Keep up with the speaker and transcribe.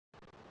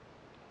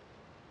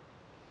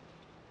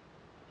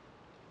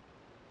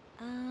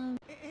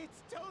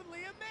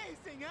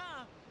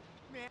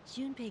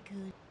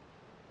Junpei-kun.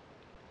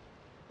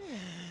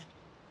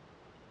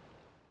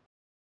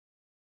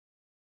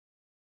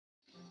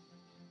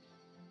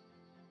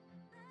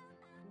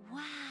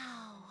 Wow!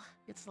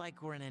 It's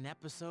like we're in an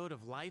episode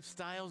of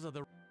Lifestyles of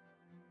the...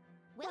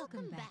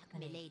 Welcome back,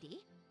 milady.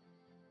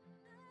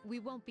 We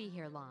won't be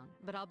here long,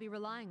 but I'll be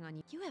relying on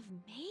you. You have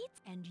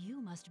mates? And you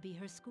must be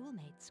her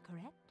schoolmates,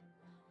 correct?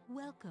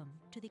 Welcome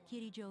to the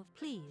Kirijo.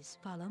 Please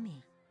follow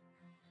me.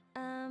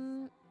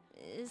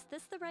 Is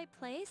this the right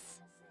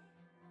place?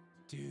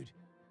 Dude,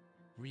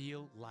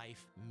 real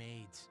life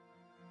maids.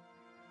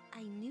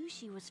 I knew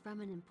she was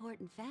from an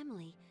important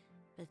family,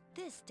 but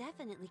this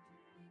definitely...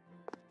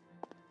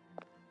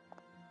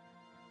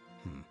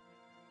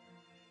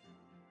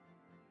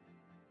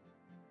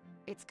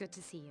 It's good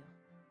to see you.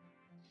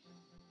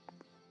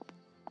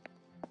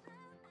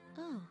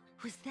 Oh,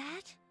 was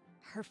that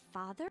her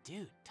father?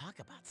 Dude, talk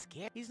about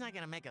scare. He's not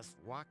gonna make us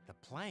walk the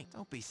plank.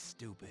 Don't be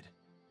stupid.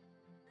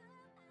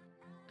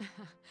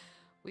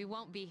 We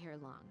won't be here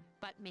long,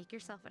 but make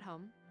yourself at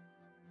home.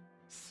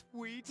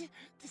 Sweet.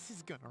 This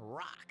is gonna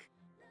rock.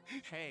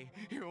 Hey,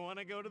 you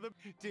wanna go to the...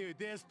 Dude,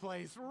 this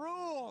place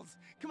rules!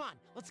 Come on,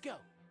 let's go.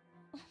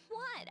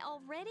 What,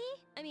 already?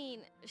 I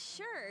mean,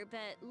 sure,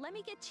 but let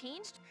me get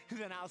changed.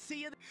 Then I'll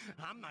see you...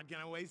 I'm not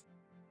gonna waste...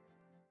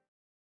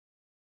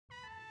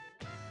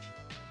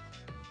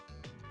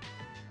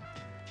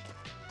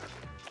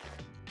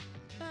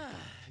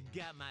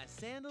 Got my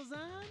sandals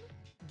on,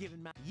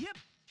 giving my... Yep,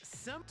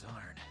 some...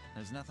 Darn,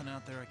 there's nothing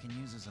out there I can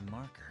use as a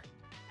marker.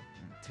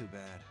 Too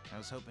bad. I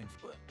was hoping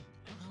for...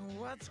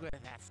 What's with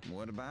that?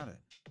 What about it?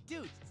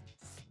 Dude,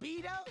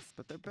 Speedos?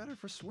 But they're better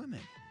for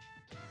swimming.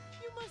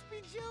 You must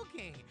be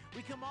joking.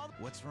 We come all...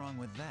 What's wrong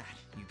with that?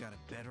 You got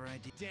a better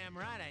idea? Damn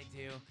right I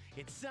do.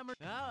 It's summer...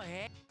 Oh,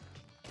 hey.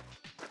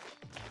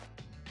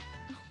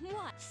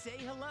 What? Say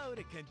hello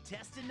to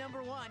contestant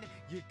number 1,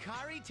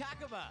 Yukari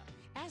Takaba.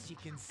 As you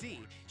can see,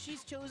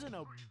 she's chosen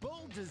a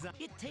bold design.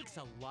 It takes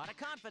a lot of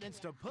confidence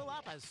to pull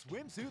off a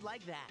swimsuit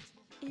like that.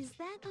 Is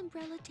that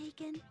umbrella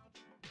taken?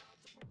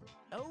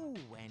 Oh,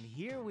 and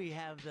here we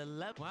have the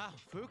Wow,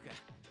 Fuka.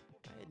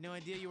 I had no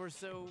idea you were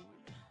so...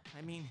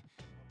 I mean,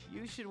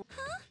 you should...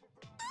 Huh?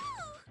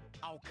 Oh!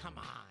 Oh, come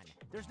on.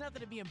 There's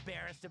nothing to be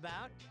embarrassed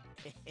about.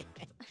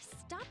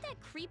 Stop that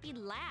creepy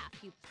laugh,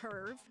 you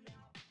perv.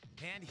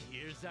 And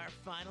here's our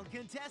final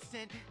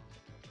contestant.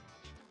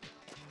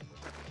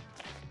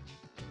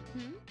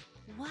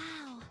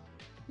 Wow!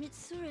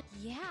 Mitsuru...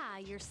 Yeah,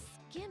 your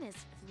skin is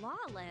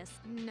flawless.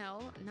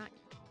 No, not...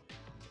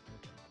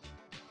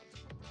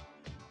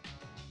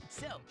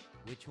 So,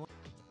 which one?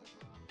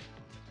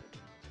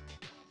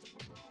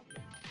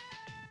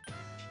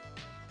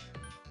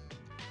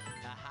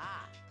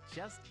 Aha!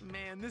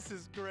 Man, this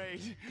is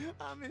great.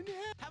 I'm in heaven.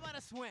 How about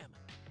a swim?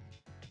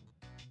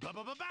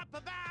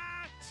 Ba-ba-ba-ba-ba-ba!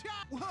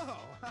 Cha! Whoa!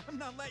 I'm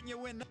not letting you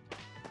win.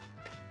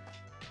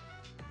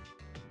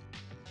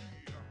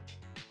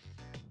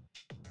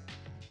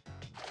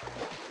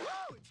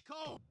 Woo! It's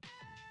cold!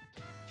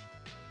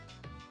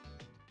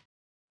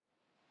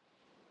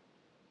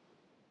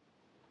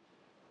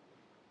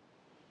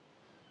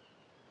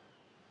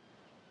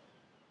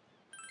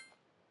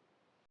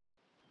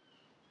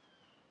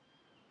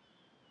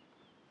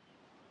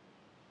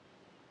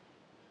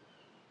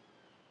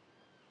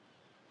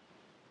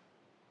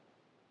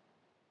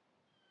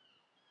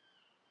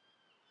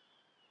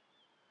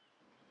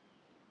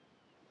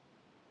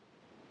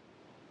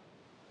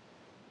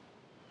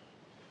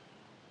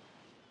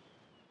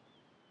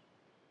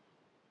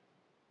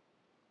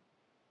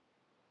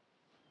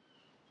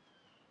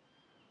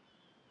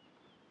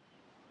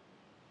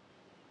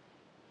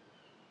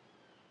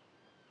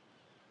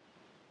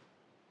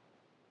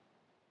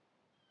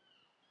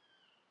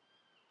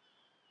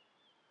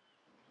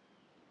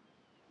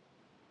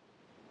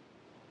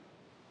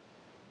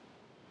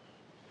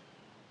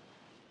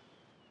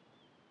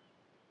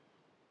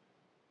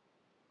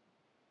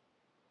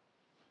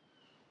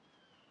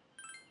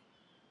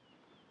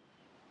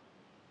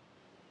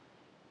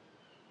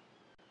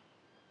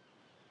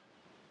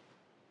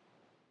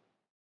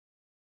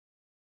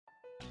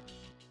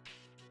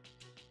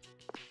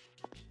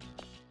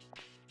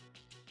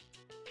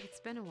 It's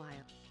been a while.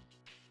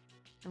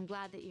 I'm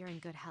glad that you're in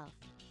good health.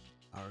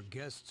 Our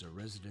guests are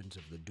residents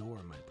of the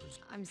dorm, I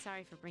presume. I'm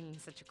sorry for bringing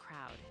such a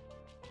crowd.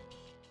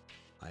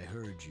 I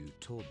heard you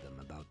told them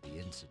about the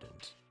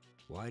incident.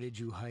 Why did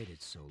you hide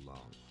it so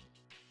long?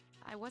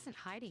 I wasn't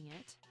hiding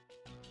it.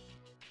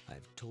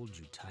 I've told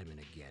you time and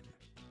again.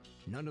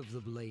 None of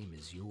the blame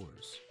is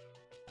yours.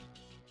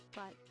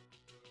 But...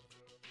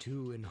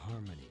 Two in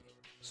harmony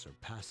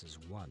surpasses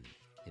one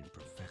in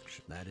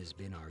perfection. That has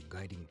been our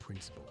guiding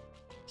principle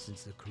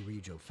since the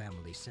Kirijo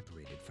family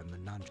separated from the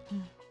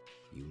Nanjo.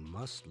 You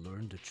must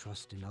learn to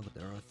trust in others.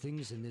 There are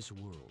things in this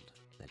world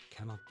that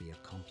cannot be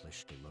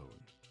accomplished alone,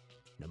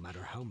 no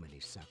matter how many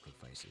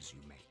sacrifices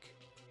you make.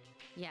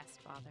 Yes,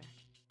 Father.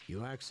 You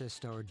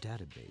accessed our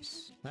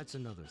database. That's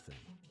another thing.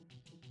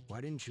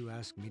 Why didn't you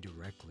ask me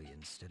directly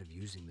instead of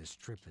using this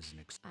trip as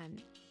an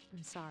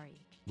I'm sorry.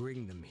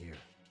 Bring them here.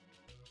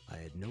 I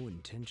had no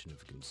intention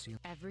of concealing.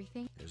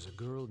 Everything? There's a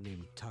girl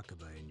named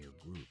Takaba in your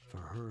group. For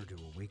her to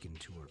awaken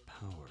to her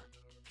power.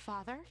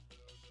 Father?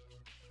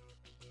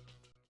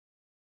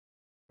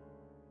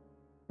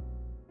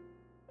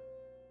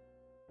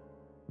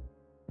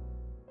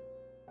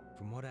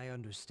 From what I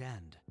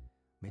understand,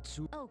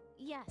 Mitsuru... Oh,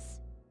 yes.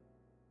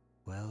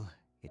 Well,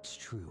 it's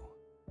true.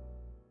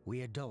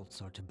 We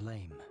adults are to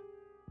blame.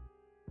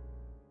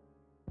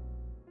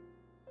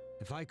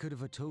 If I could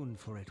have atoned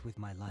for it with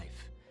my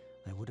life,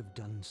 I would have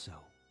done so.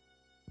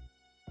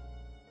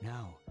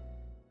 Now,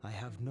 I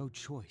have no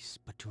choice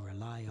but to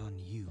rely on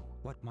you.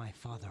 What my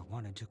father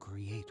wanted to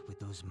create with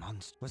those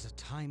monsters was a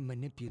time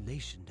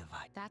manipulation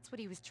device. That's what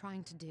he was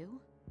trying to do?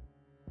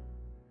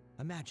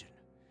 Imagine,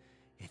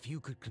 if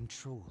you could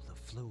control the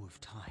flow of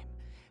time,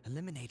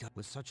 eliminate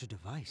with such a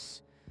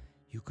device,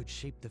 you could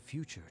shape the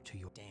future to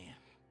your... Damn,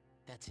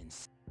 that's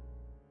insane.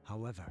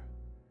 However,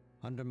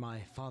 under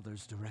my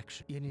father's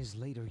direction, in his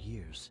later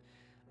years,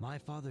 my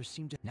father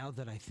seemed to... Now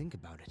that I think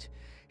about it,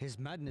 his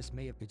madness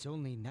may have... It's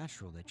only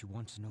natural that you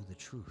want to know the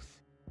truth.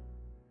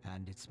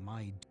 And it's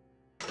my...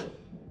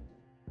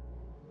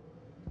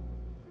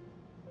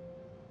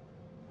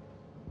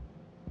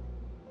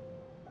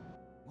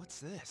 What's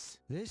this?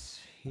 This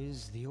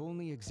is the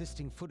only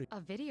existing footage... A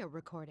video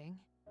recording?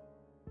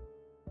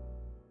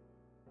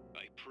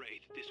 I pray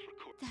that this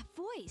record... That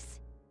voice!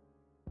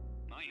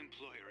 My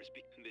employer has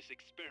been... This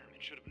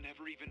experiment should have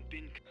never even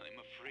been... I'm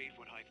afraid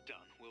what I've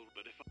done will...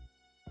 But if I...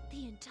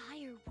 The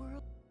entire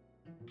world...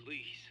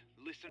 Please,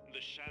 listen.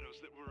 The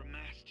shadows that were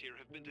amassed here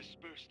have been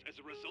dispersed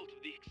as a result of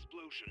the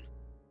explosion.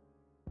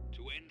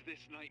 To end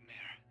this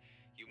nightmare,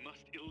 you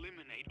must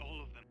eliminate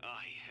all of them.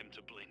 I am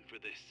to blame for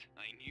this.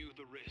 I knew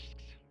the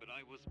risks, but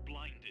I was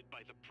blinded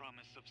by the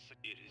promise of...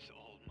 It is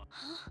all my...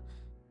 Huh?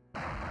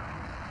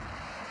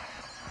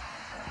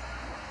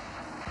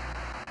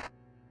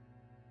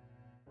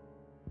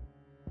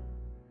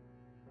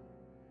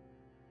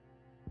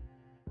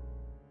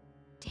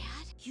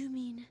 Dad? You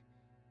mean...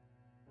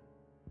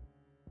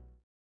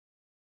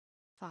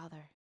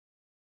 Father.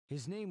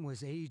 His name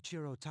was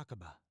Eiichiro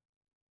Takaba.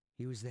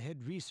 He was the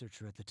head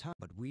researcher at the time,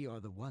 but we are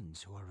the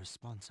ones who are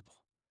responsible.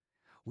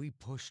 We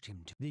pushed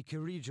him to... The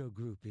Kirijo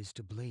group is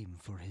to blame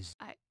for his...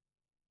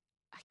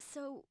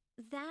 So,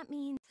 that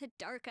means the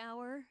Dark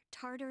Hour,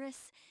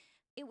 Tartarus,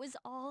 it was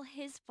all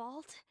his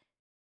fault?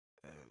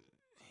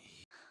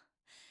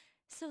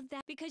 So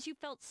that because you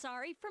felt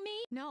sorry for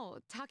me? No,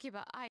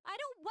 Takeba, I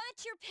don't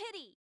want your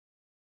pity!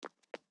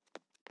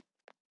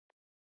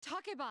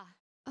 Takeba!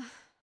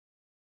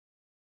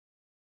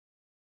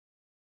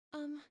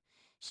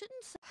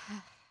 Shouldn't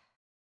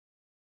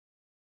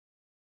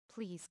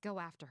Please, go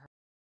after her.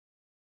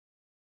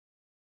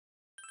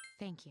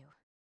 Thank you.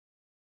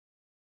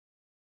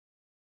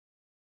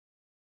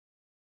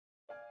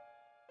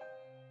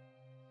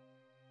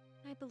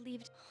 I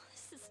believed... Oh,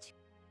 this is too...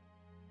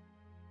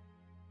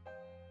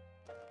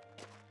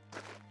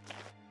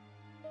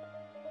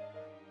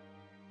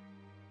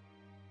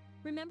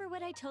 Remember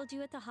what I told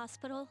you at the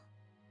hospital?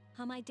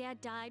 How my dad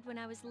died when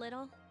I was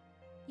little?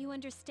 You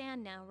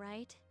understand now,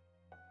 right?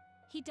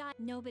 He died.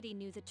 Nobody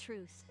knew the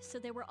truth, so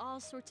there were all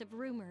sorts of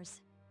rumors.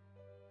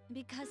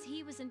 Because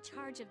he was in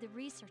charge of the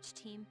research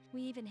team,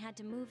 we even had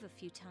to move a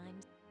few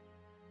times.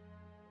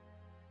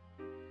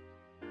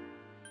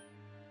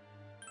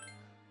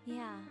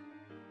 Yeah,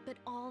 but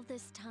all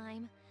this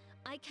time,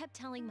 I kept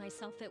telling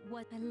myself I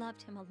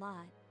loved him a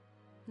lot.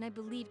 And I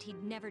believed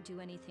he'd never do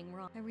anything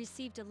wrong. I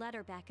received a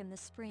letter back in the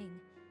spring.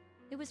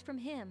 It was from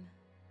him,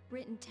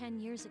 written 10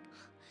 years ago.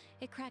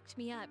 It cracked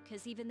me up,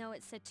 because even though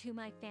it said to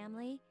my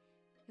family,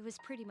 it was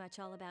pretty much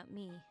all about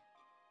me.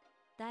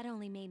 That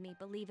only made me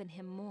believe in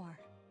him more.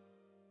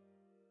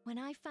 When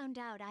I found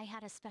out I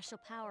had a special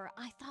power,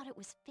 I thought it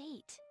was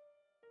fate.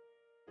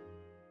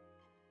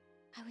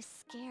 I was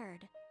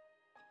scared,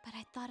 but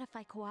I thought if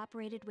I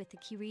cooperated with the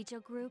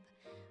Kirijo group,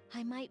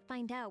 I might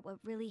find out what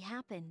really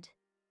happened.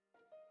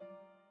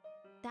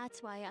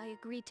 That's why I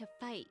agreed to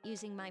fight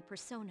using my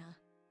persona.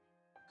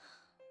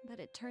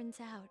 But it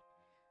turns out,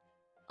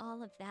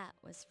 all of that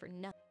was for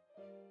nothing.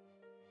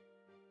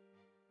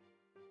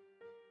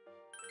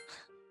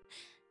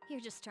 You're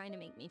just trying to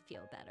make me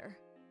feel better.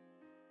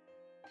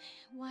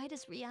 Why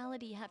does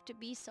reality have to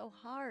be so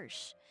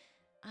harsh?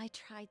 I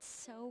tried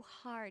so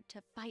hard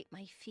to fight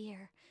my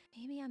fear.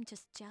 Maybe I'm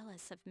just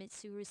jealous of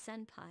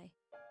Mitsuru-senpai.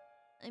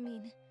 I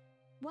mean,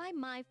 why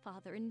my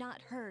father and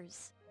not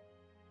hers?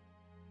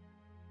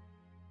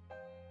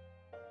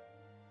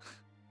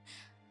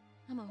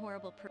 I'm a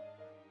horrible person.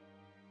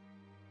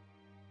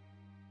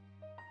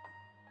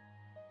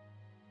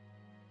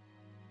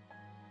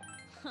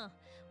 Huh.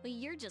 Well,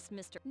 you're just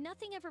Mr.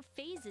 Nothing ever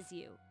phases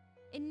you.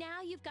 And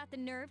now you've got the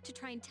nerve to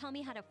try and tell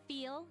me how to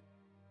feel?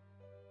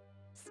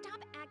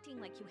 Stop acting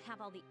like you have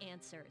all the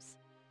answers.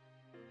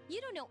 You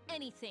don't know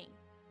anything.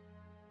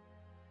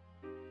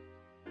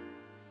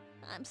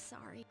 I'm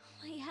sorry.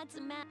 I had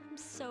some I'm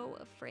so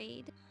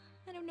afraid.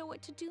 I don't know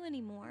what to do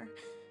anymore.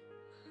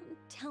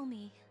 Tell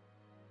me.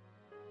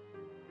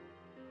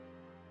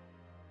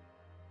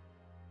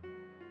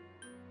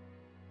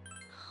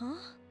 Huh?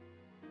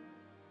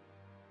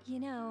 You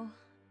know,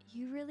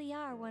 you really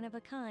are one of a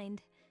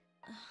kind.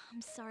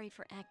 I'm sorry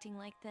for acting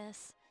like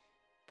this,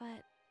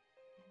 but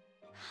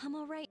I'm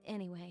alright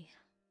anyway.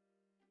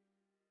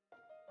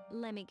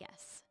 Let me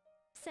guess.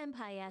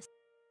 Senpai asked.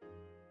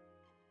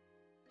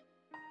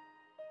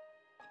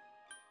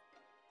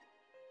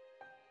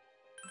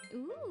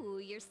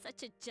 Ooh, you're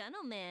such a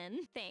gentleman.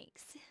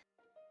 Thanks.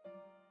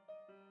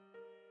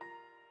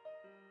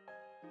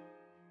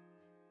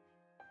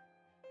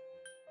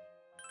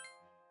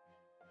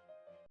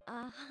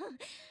 Uh,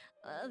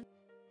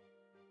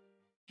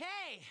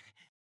 Hey!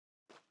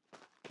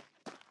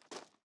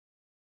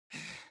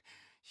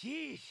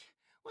 Yeesh,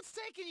 what's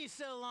taking you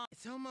so long?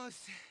 It's almost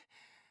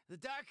the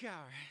dark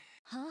hour.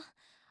 huh?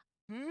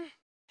 Hmm?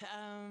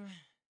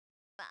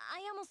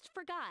 I almost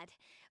forgot.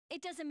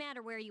 It doesn't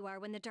matter where you are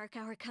when the dark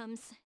hour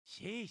comes.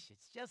 Sheesh,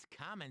 it's just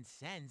common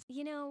sense.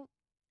 You know,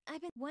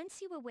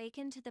 once you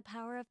awaken to the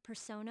power of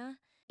Persona,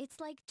 it's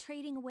like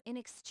trading away in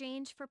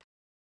exchange for.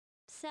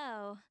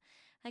 So,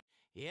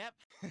 Yep,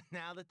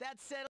 now that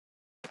that's settled.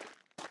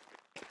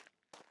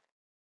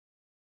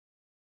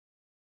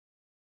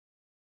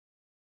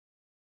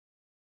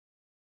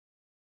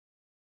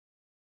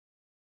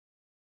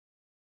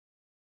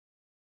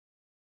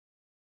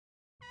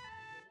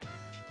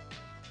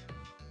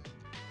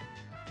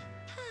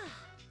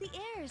 the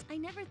airs. I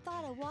never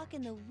thought a walk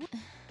in the woods.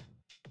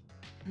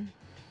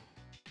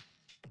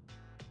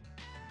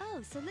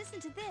 Oh, so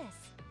listen to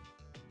this.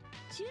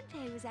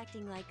 Junpei was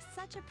acting like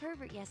such a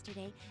pervert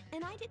yesterday,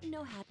 and I didn't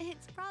know how.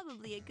 It's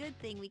probably a good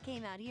thing we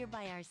came out here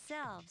by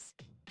ourselves.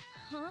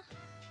 Huh?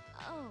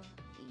 Oh,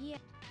 yeah.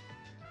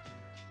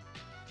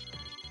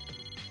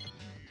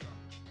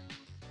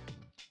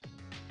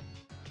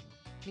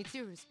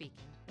 Mitsuru speaking.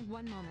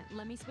 One moment,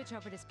 let me switch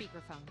over to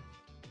speakerphone.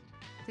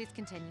 Please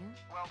continue.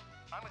 Well,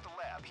 I'm at the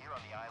lab here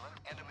on the island,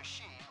 and a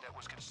machine that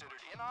was considered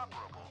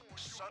inoperable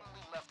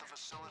suddenly left the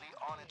facility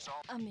on its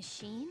own. A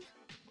machine?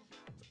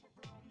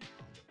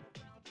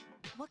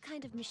 What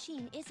kind of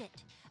machine is it?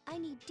 I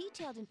need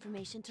detailed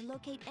information to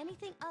locate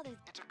anything other.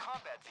 It's a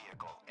combat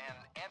vehicle, an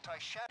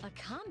anti-shadow. A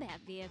combat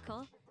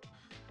vehicle?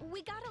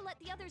 We gotta let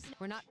the others know.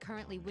 We're not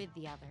currently with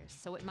the others,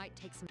 so it might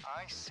take some.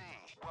 I see.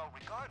 Well,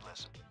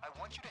 regardless, I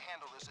want you to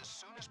handle this as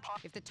soon as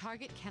possible. If the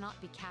target cannot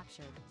be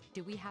captured,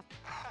 do we have.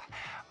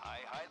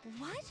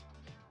 What?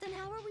 Then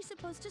how are we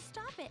supposed to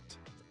stop it?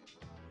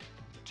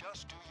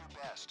 Just do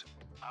your best.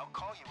 I'll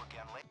call you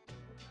again later.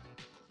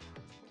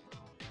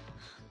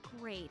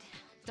 Great.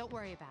 Don't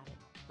worry about it.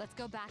 Let's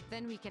go back,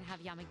 then we can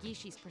have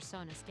Yamagishi's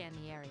persona scan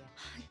the area.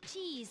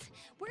 Jeez,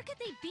 where could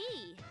they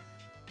be?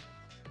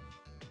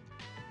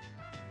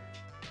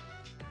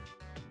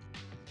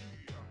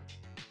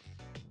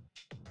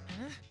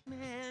 Huh?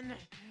 Man,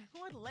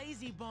 what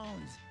lazy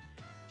bones.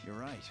 You're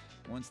right.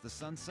 Once the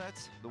sun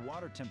sets, the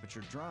water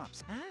temperature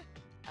drops. Huh?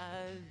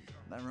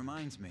 That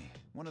reminds me.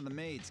 One of the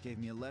maids gave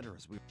me a letter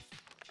as we...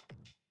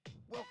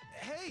 Well,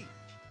 hey!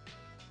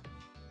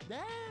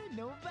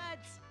 No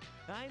buts.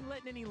 I ain't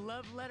letting any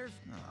love letters.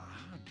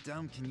 How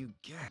dumb can you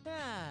get?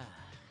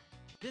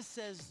 This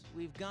says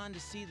we've gone to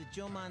see the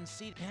Jomon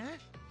City. Huh?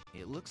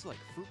 It looks like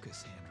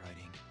Fuka's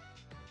handwriting.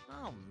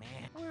 Oh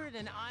man, we're at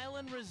an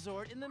island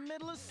resort in the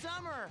middle of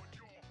summer.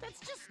 That's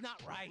just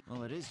not right.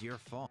 Well, it is your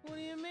fault. What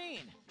do you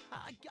mean?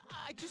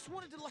 I just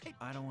wanted to like...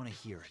 I don't want to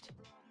hear it.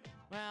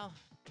 Well,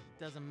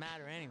 doesn't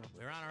matter anyway.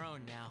 We're on our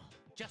own now.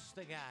 Just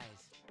the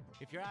guys.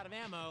 If you're out of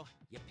ammo,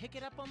 you pick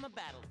it up on the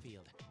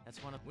battlefield.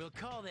 That's one of... We'll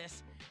call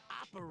this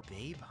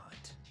Babe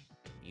hunt?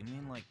 You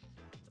mean like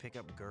pick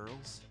up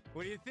girls?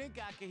 What do you think,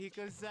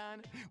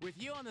 Akihiko-san?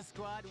 With you on the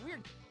squad, we're...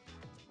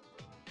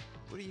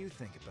 What do you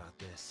think about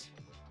this?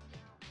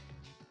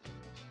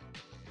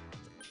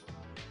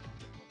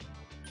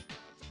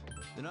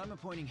 Then I'm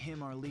appointing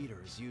him our leader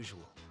as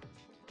usual.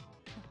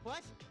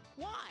 What?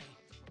 Why?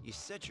 You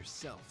said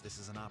yourself this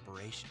is an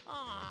operation.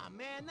 Aw,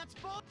 man, that's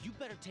bull... You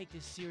better take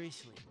this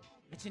seriously.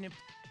 It's an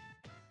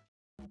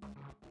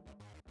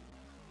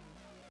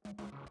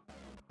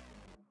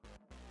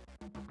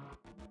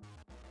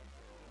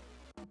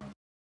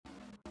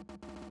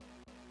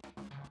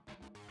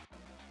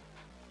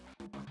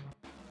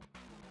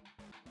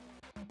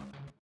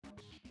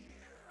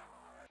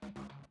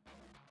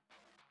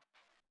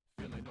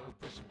Feeling no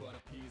pressure, but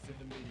appears in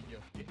the media.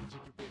 Getting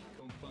jiggy with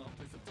confined,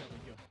 place I'm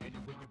telling ya.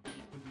 Anywhere you be,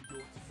 from New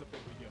York to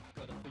Siberia.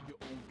 Cut up in your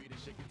own beat and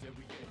shake it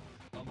every day.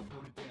 I'ma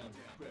put it down,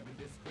 grabbing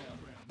this ground.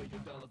 Lay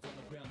your dollars on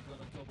the ground,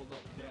 gonna tumble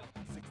up now.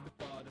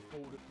 65 to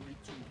 4 to 3,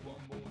 2,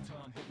 one more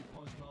time. Heavy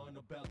punchline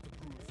about to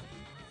cruise.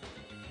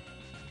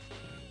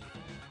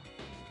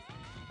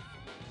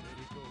 Let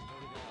it go,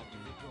 let it out,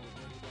 let it go,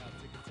 let it out.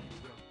 Take a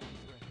deep breath, deep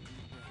breath,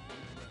 deep breath,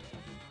 deep breath.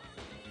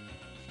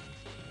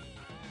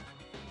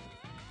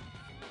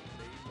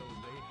 Lay low,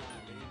 lay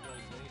high, lay low,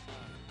 lay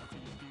high. Until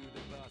you feel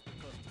the vibes that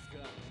touch the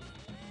sky.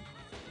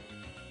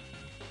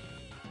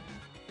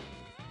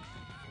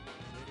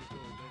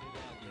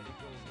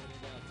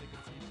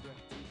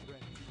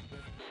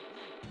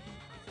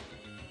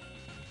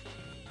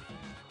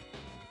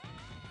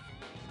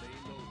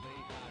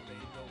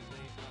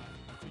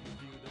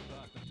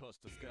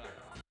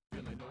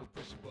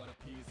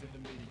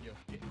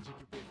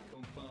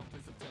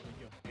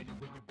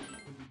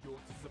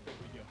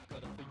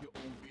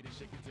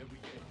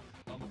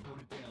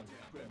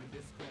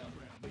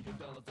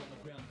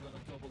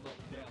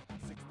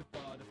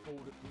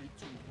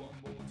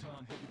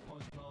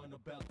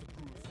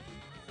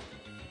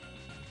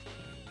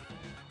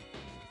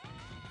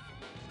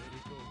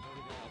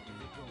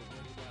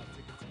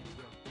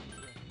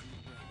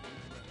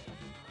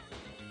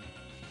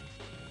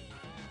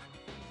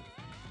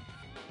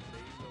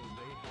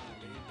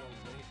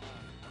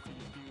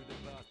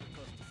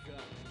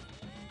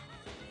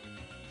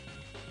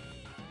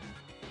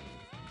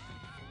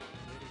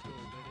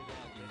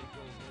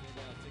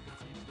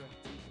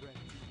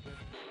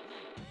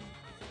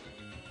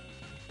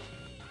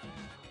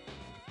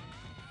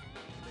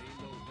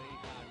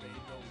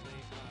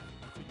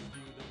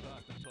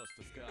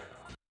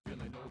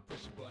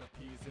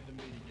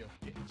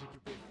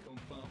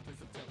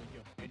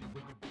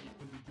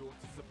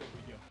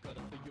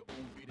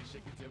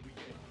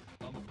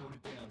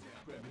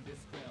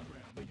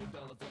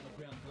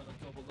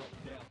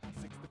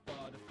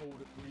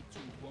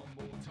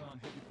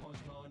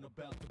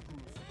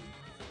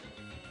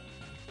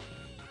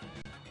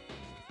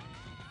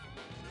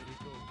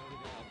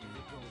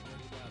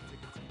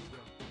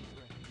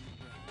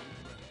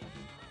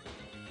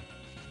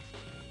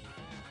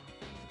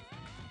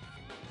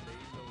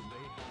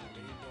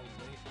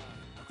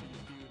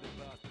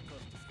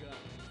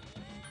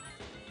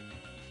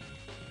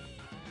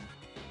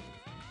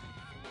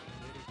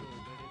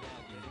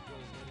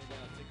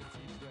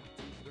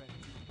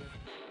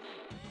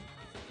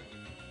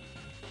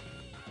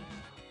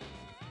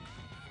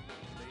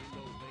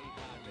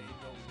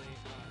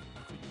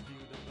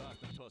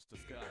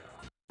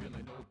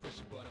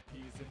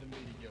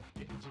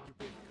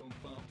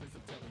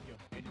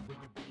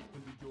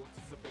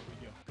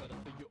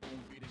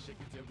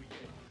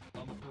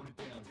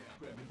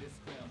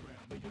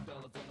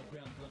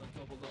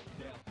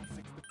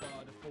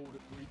 hold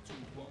it, 3, 2,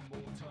 one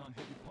more time.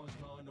 Heavy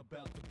punchline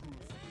about to cruise.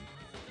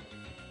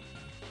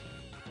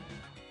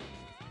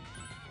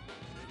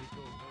 Let it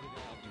go, let it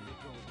out, let it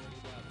go, let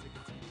it out. Take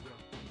a deep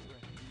breath, deep breath, deep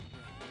breath, deep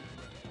breath.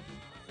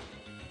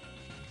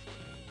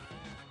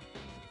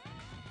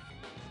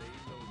 Lay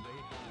low, lay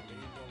high,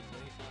 lay low,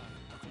 lay high.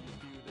 Until you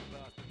feel the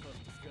vibes that touch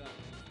the sky.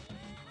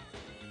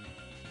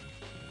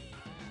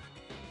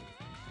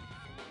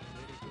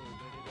 Let it go,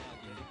 let it out,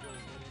 let it go,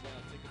 let it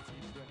out. Take a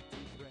deep breath,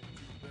 deep breath,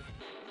 deep breath.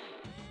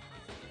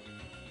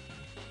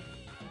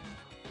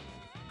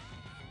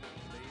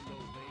 Lay low,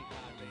 lay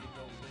high, lay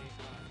low, lay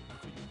high.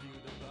 Until you feel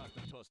the vibes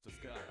that touch the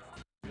sky.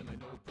 Feeling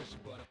no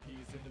pressure, but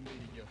appears in the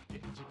media.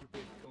 Getting jiggy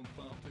with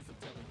confound, place I'm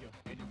telling ya.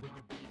 Anywhere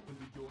you be, from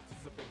New York to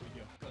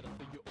Siberia. Cut up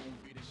in your own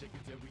beat and shake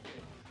it every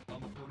day.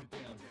 I'ma put it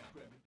down, grab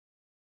it.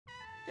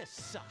 This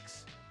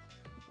sucks.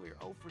 We're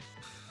over.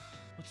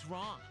 What's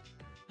wrong?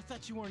 I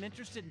thought you weren't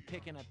interested in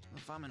picking up.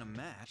 If I'm in a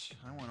match,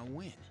 I want to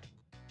win.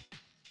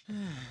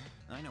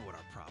 I know what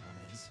our problem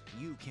is.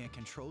 You can't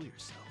control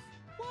yourself.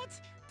 What?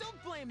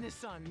 Don't blame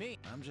this on me.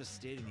 I'm just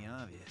stating the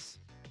obvious.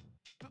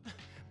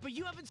 But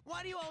you haven't.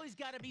 Why do you always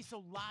gotta be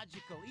so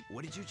logical?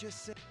 What did you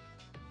just say?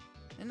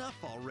 Enough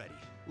already.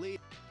 Leave.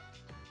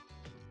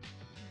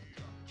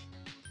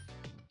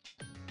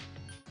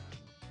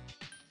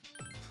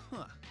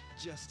 Huh.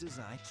 Just as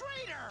I...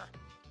 Traitor!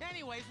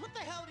 Anyways, what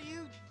the hell do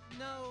you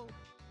know?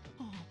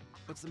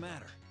 What's the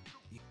matter?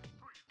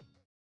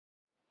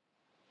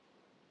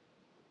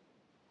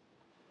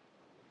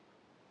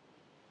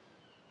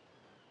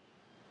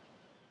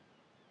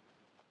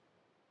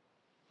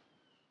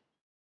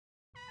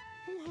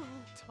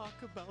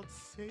 Talk about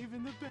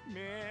saving the best.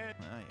 Man.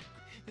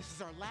 This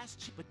is our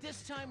last but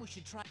this time we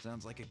should try.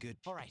 Sounds like a good...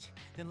 All right,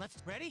 then let's...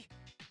 Ready?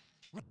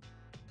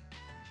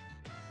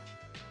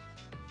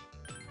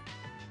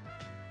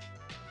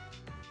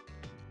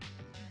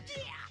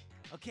 Yeah!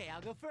 Okay,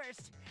 I'll go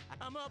first.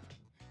 I'm up.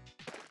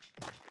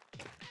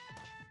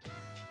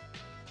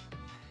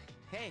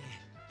 Hey,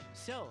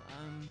 so,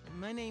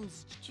 my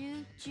name's...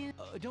 Ju.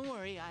 Don't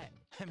worry, I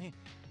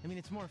mean,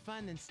 it's more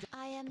fun than...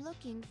 I am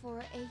looking for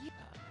a...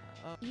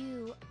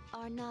 You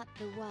are not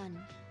the one.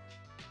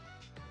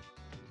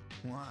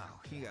 Wow,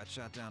 he got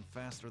shot down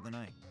faster than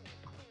I...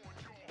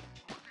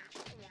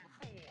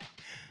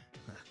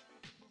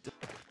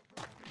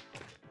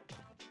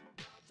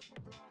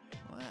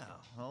 Wow,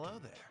 hello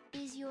there.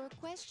 Is your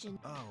question...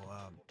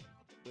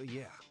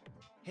 Yeah.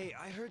 Hey,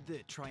 I heard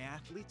that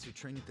triathletes who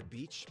train at the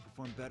beach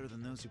perform better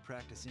than those who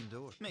practice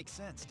indoors. Makes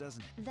sense,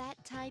 doesn't it?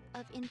 That type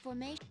of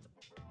information...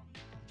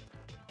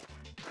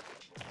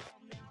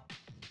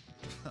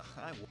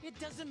 It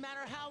doesn't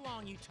matter how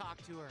long you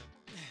talk to her.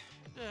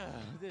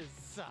 Ugh, this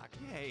sucks.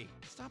 Hey,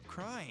 stop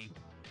crying.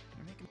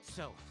 You're making...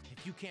 So,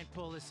 if you can't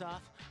pull this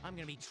off, I'm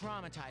gonna be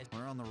traumatized.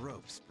 We're on the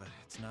ropes, but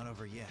it's not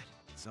over yet.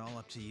 It's all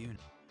up to you.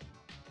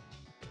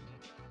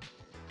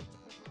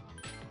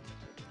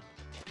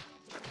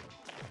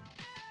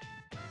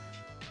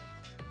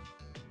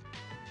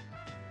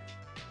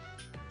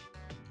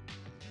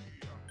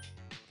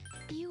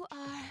 You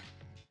are...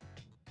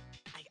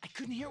 I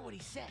couldn't hear what he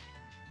said,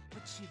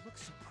 but she looked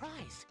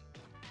surprised.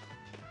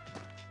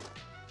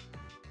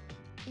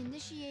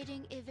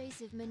 Initiating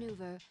evasive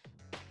maneuver.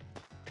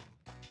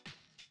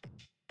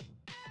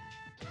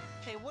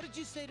 Hey, what did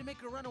you say to make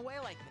her run away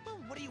like that? Well,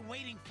 what are you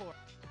waiting for?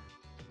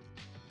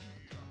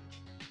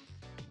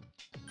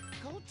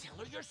 Go tell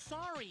her you're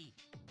sorry.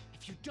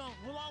 If you don't,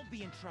 we'll all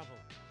be in trouble.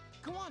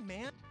 Go on,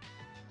 man.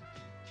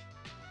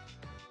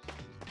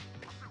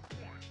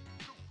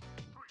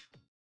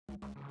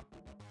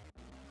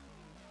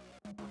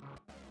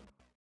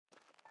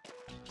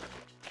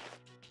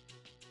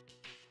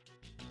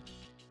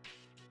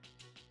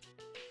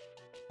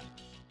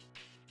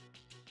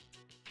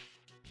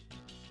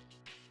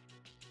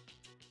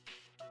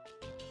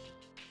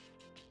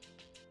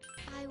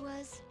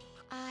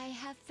 I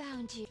have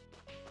found you.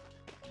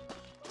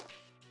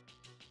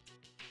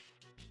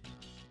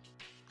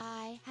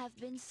 I have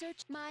been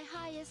searched. My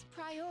highest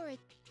priority.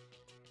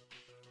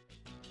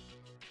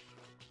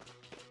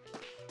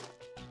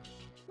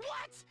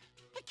 What?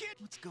 I can't.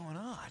 What's going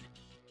on?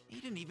 He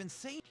didn't even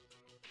say.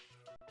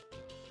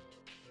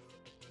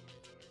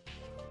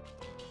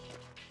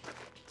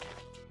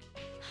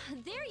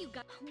 There you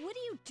go. What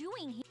are you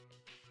doing here?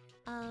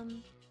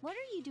 What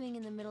are you doing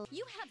in the middle?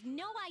 You have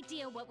no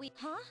idea what we...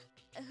 Huh?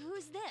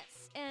 Who's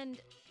this?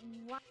 And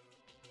what?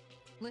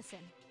 Listen,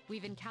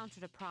 we've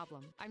encountered a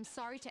problem. I'm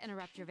sorry to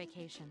interrupt your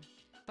vacation,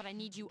 but I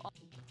need you all...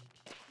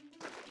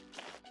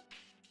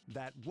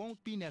 That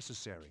won't be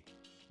necessary.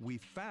 We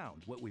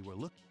found what we were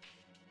looking...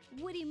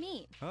 What do you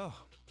mean? Oh,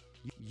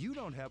 you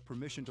don't have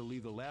permission to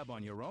leave the lab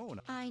on your own.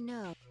 I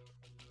know.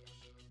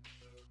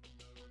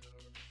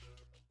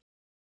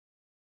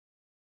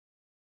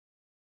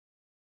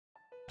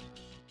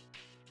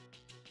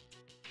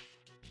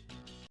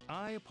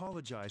 I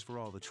apologize for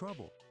all the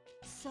trouble.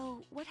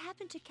 So, what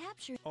happened to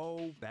capture?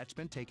 Oh, that's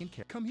been taken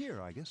care of. Come here,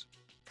 Igus.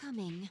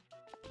 Coming.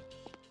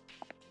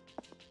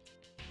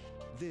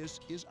 This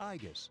is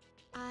Igus.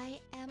 I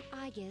am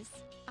Aegis.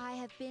 I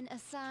have been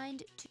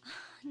assigned to...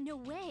 No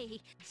way!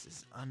 This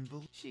is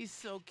unbelievable. She's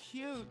so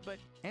cute, but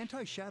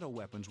Anti-shadow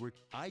weapons were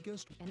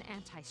Aigis. An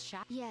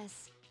anti-shadow.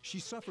 Yes. She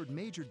suffered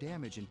major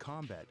damage in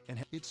combat,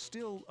 and it's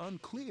still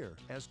unclear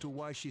as to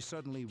why she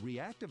suddenly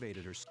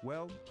reactivated her.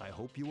 Well, I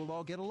hope you will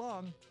all get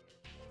along.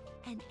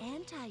 An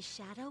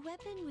anti-shadow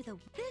weapon with a...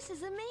 This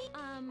is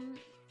amazing!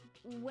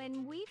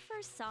 When we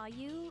first saw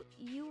you,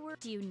 you were...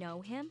 Do you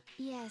know him?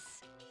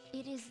 Yes.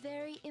 It is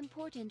very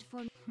important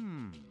for...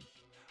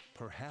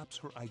 Perhaps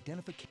her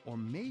identification... Or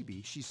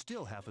maybe she's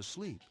still half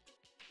asleep.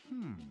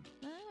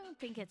 I don't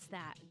think it's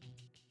that.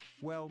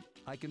 Well,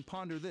 I can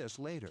ponder this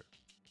later.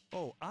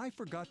 Oh, I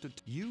forgot to...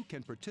 You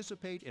can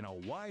participate in a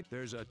wide...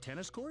 There's a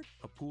tennis court,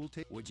 a pool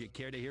table... Would you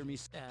care to hear me...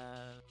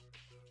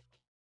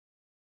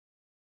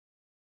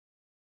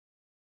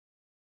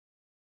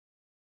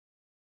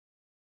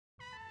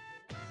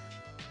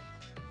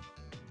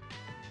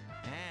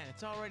 man,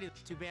 it's already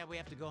too bad we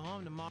have to go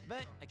home tomorrow.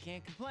 But I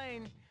can't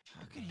complain.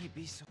 How can he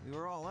be so... We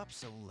were all up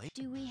so late.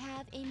 Do we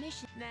have a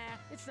mission? Nah,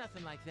 it's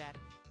nothing like that.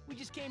 We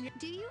just came here.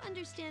 Do you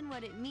understand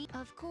what it means?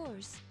 Of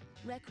course.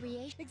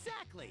 Recreation.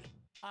 Exactly.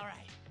 All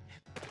right.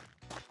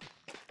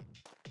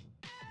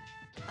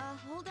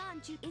 Hold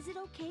on, is it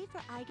okay for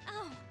Aigis?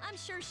 Oh, I'm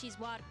sure she's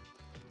water.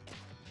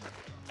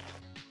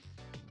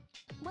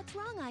 What's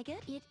wrong, Aigis?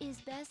 It is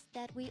best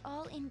that we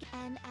all engage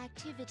an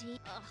activity.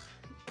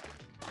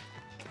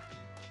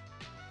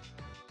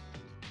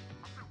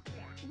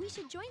 We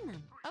should join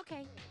them.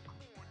 Okay.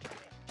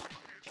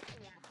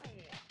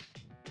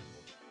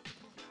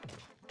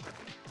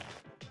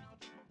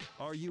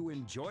 Are you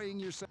enjoying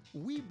yourself?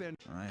 We've been...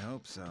 I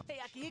hope so. Hey,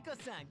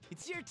 Akihiko-san,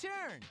 it's your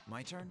turn.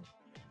 My turn?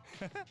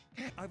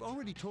 I've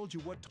already told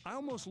you what... I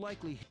almost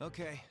likely...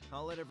 Okay,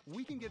 I'll let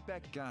We can get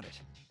back... Got it.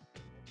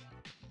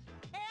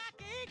 Hey,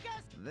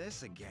 Akihiko!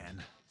 This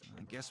again.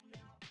 I guess...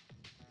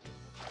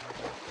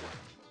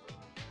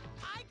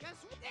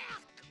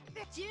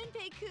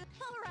 Junpei-kun.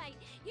 All right,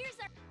 here's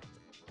our...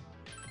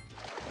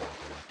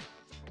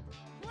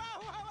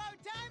 Whoa,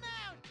 time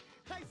out!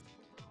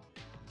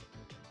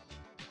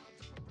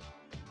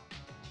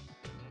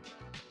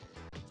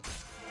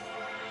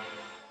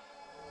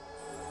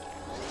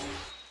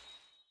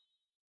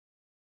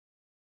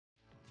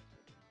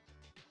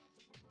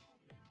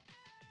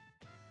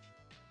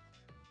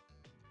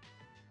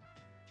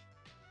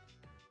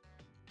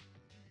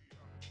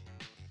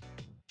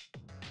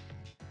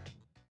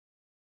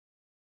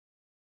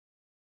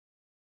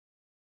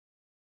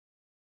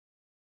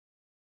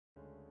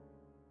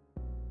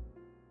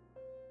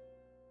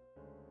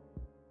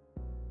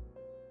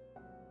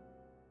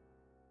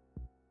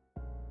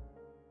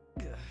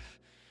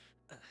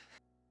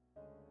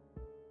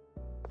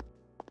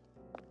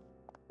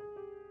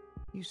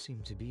 You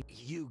seem to be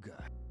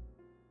Hyuga.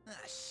 Ah,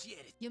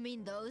 shit. You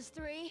mean those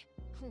three?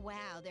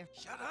 Wow, they're...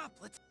 Shut up,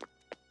 let's...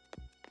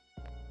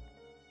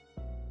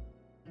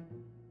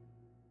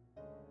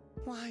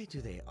 Why do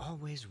they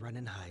always run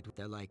and hide?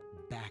 They're like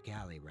back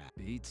alley rats.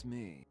 Beats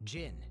me.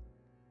 Jin.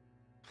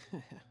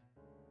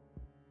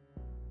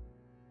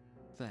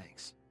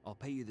 Thanks. I'll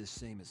pay you the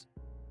same as...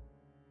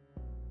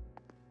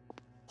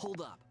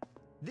 Hold up.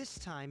 This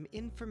time,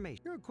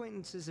 information. Your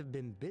acquaintances have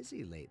been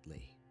busy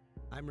lately.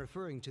 I'm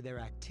referring to their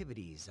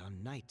activities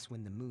on nights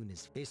when the moon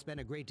is... They spend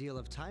a great deal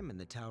of time in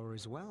the tower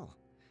as well.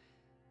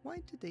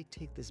 Why did they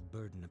take this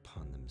burden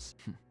upon them?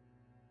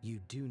 You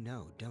do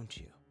know, don't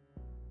you?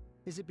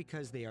 Is it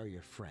because they are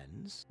your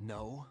friends?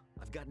 No,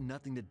 I've got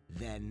nothing to...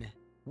 Then,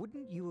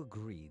 wouldn't you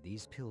agree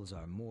these pills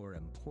are more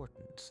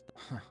important?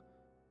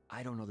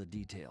 I don't know the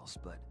details,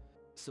 but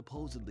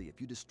supposedly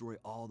if you destroy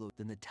all those,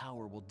 then the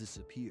tower will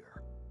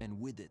disappear, and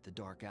with it the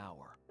Dark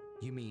Hour.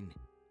 You mean...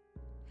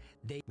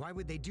 Why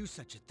would they do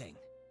such a thing?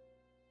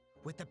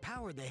 With the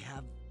power they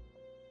have...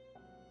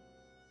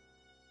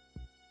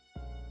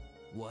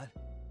 What?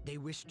 They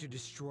wish to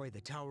destroy the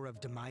Tower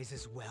of Demise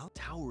as well?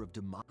 Tower of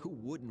Demise? Who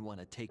wouldn't want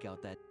to take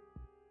out that...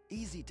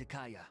 Easy,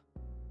 Takaya.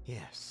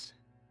 Yes.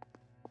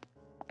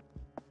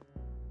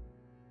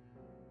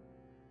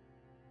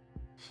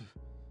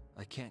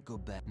 I can't go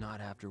back,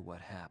 not after what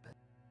happened.